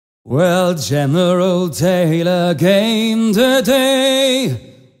Well, General Taylor gained the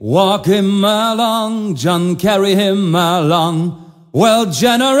day. Walk him along, John, carry him along. Well,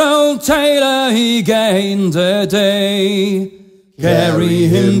 General Taylor, he gained the day. Carry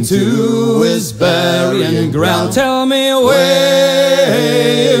him to his burying ground. Tell me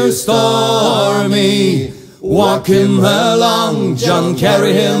where, Stormy. Walk him along, John,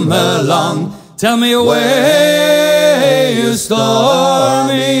 carry him along. Tell me where,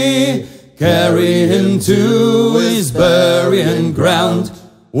 Stormy. Carry him to his burying ground.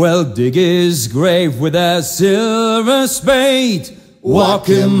 Well, dig his grave with a silver spade. Walk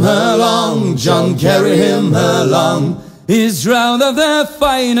him along, John, carry him along. His round of the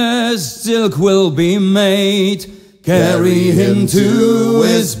finest silk will be made. Carry him to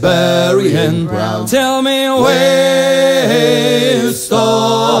his burying ground. Tell me where,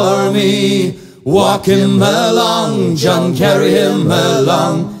 Stormy. Walk him along, John, carry him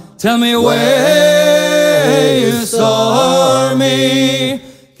along. Tell me where, Stormy.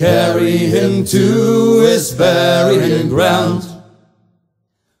 Carry him to his burying ground.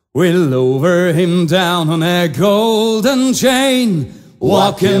 We'll lower him down on a golden chain.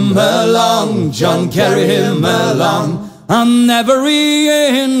 Walk him along, John, carry him along. On every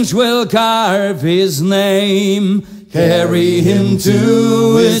inch we'll carve his name. Carry him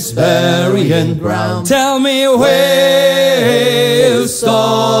to his burying ground. Tell me where,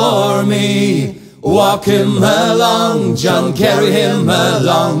 Stormy. Walk him along, John, carry him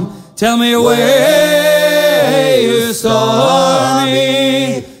along. Tell me where,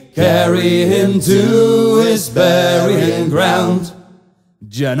 Stormy. Carry him to his burying ground.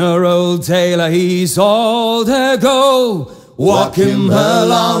 General Taylor, he's all to go. Walk him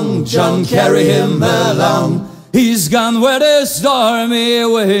along, John, carry him along. He's gone where the stormy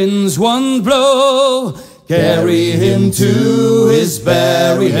winds won't blow. Carry him to his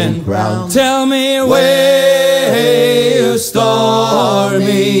burying ground. Tell me where,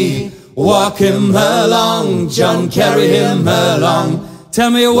 Stormy. Walk him along, John, carry him along. Tell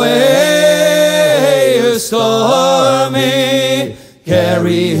me where, Stormy.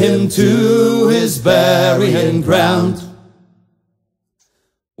 Carry him to his burying ground.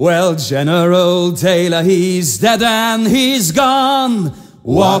 Well, General Taylor, he's dead and he's gone.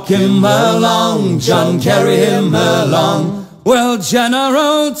 Walk him along, John, carry him along. Well,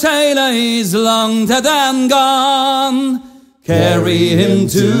 General Taylor, he's long dead and gone. Carry him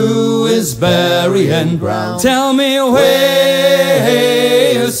to his burying ground. Tell me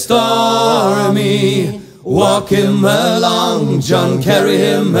where, Stormy. Walk him along, John, carry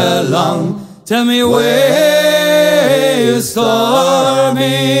him along. Tell me where,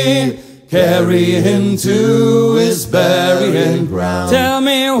 Stormy. Carry him to his burying ground. Tell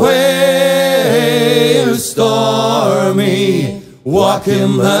me where, Stormy. Walk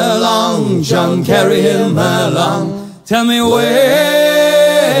him along, John, carry him along. Tell me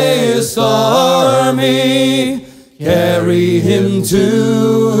where, Stormy. Carry him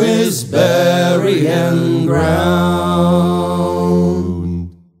to his burying ground.